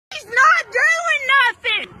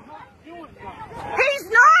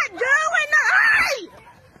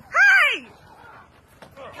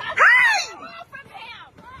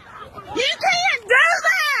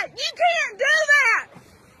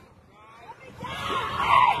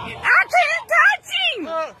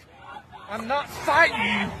I'm not fighting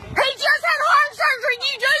you. He just had heart surgery.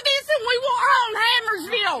 You do this and we want her on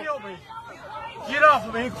Hammersville. Kill me. Get off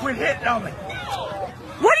of me and quit hitting on me.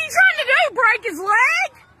 What are you trying to do? Break his leg?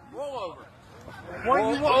 Roll over.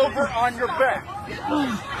 Roll over on your back.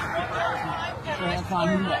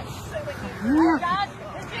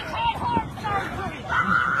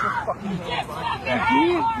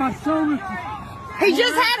 He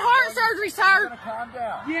just had heart surgery, sir. Calm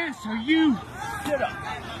down. Yes, are you? Get up.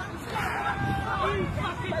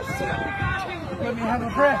 Let me have a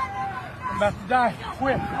breath. I'm about to die.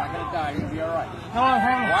 Quick. You're not going to die. You'll be all right.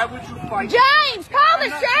 Why would you fight? James, call the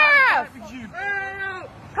sheriff.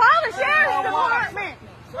 Call the sheriff's department.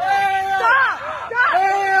 Stop. Stop.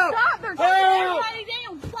 Help. Stop. They're taking everybody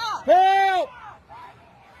down. Stop. Help!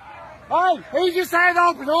 Hey, he just had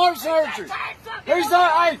open heart surgery. He's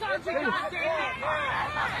not.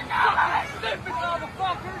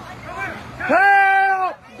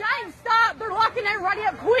 Help! James, stop. They're locking everybody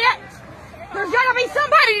up. Quit. There's got to be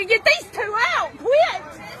somebody to get these two out. Quit.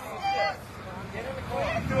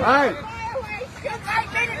 Hey.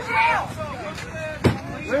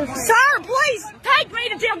 Sir, please take me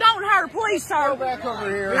to jail. Don't hurt her, please, sir. Go back over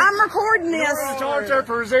here. I'm recording this. You're charge her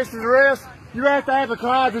for resisting arrest. You have to have a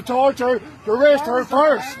cause to charge her to arrest her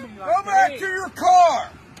first. Go back to your car.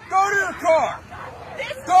 Go to your car.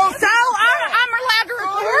 Go. So I'm allowed to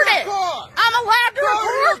record it. I'm allowed to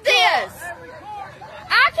record this.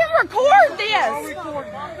 I can record this.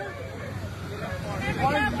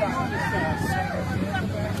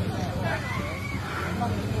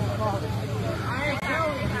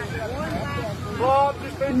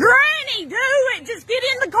 Granny, do it. Just get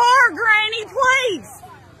in the car, Granny, please.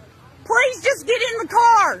 Please just get in the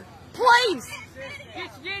car. Please.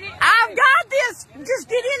 I've got this. Just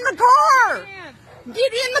get in the car.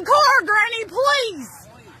 Get in the car, Granny, please.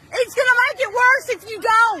 It's going to make it worse if you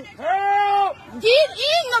don't. Help! Get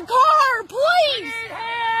in the car, please.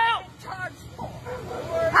 Help!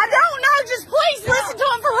 I don't know. Just please listen to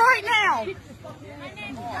him for right now.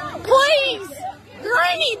 Please.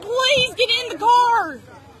 Granny, please get in the car.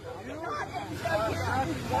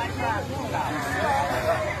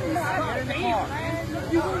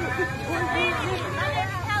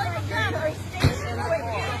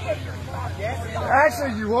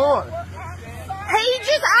 Actually, you are.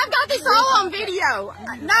 I've got this all on video.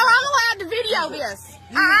 No, I'm allowed to video this.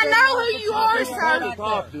 I know who you are, sir.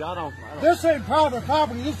 Property. This ain't private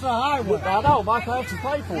property. This is a highway. I know. My taxes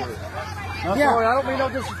pay for it. I'm sorry. I don't mean no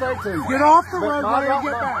disrespect to you. Get off the roadway and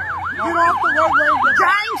get back. Get off the roadway and get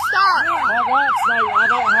back. James, stop. My rights say I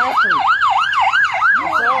don't have to.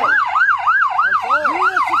 I'm sorry. You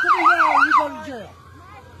listen to me now, you go to jail.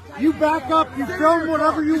 You back up, you film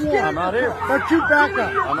whatever you want. I'm out here. But you back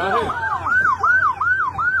up. I'm out here.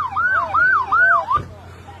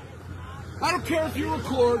 I don't care if you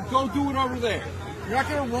record, go do it over there. You're not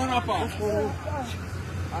going to run up on me.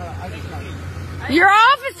 Your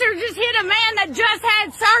officer just hit a man that just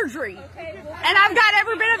had surgery. And I've got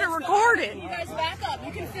every bit of it recorded. You guys back up.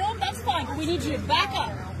 You can film, that's fine, but we need you to back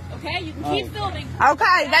up. Okay? You can keep filming.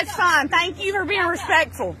 Okay, that's fine. Thank you for being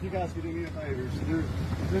respectful. You guys can do me a favor.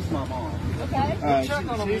 This is my mom. Okay?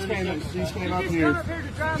 She's came up here to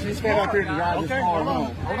drive this car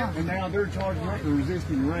home. And now they're charging her for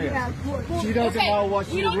resisting arrest. She doesn't know what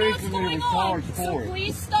she originally was charged for. So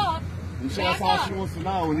please stop. And so that's all she wants to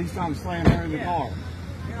know, and he's trying to slam her in the car.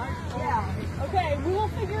 Okay, we will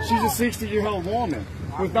figure it She's out. a 60-year-old woman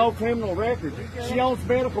with no criminal record. She owns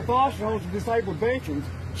medical foster homes for disabled veterans.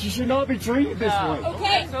 She should not be treated this way.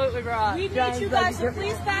 Okay, Absolutely right. we need you guys to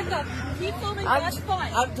please back up. Keep filming, that's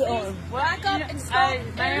fine. Please back up and stop. Hey,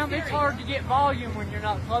 ma'am, it's hard to get volume when you're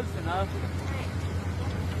not close enough.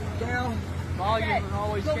 Volume is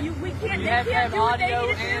always But good. we can't, You they have to can't have do what they audio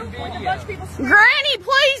need to and do with a video. bunch of people. Granny,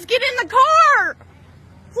 please get in the car.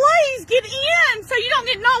 Please get in so you don't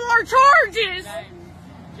get no more charges.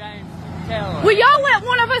 James, tell her. Will y'all let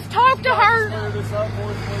one of us talk to her? I'm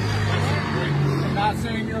not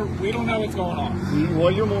saying we don't know what's going on.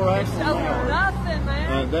 Well, you're more actual Tell her nothing,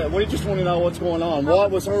 man. we just want to know what's going on.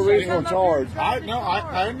 What was her original charge? I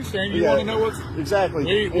understand. You want to know what's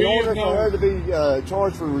exactly. In order for her to be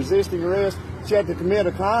charged for resisting arrest, she had to commit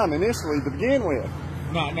a crime initially to begin with.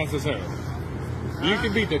 not necessarily. You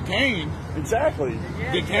can be detained. Exactly.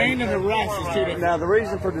 Detained and arrested is two different. Now, the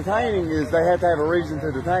reason for detaining is they have to have a reason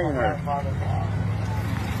to detain her.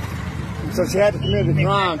 So she had to commit a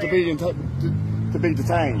crime to be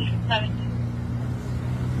detained.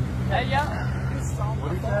 Hey, yeah. What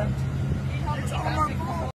did he say?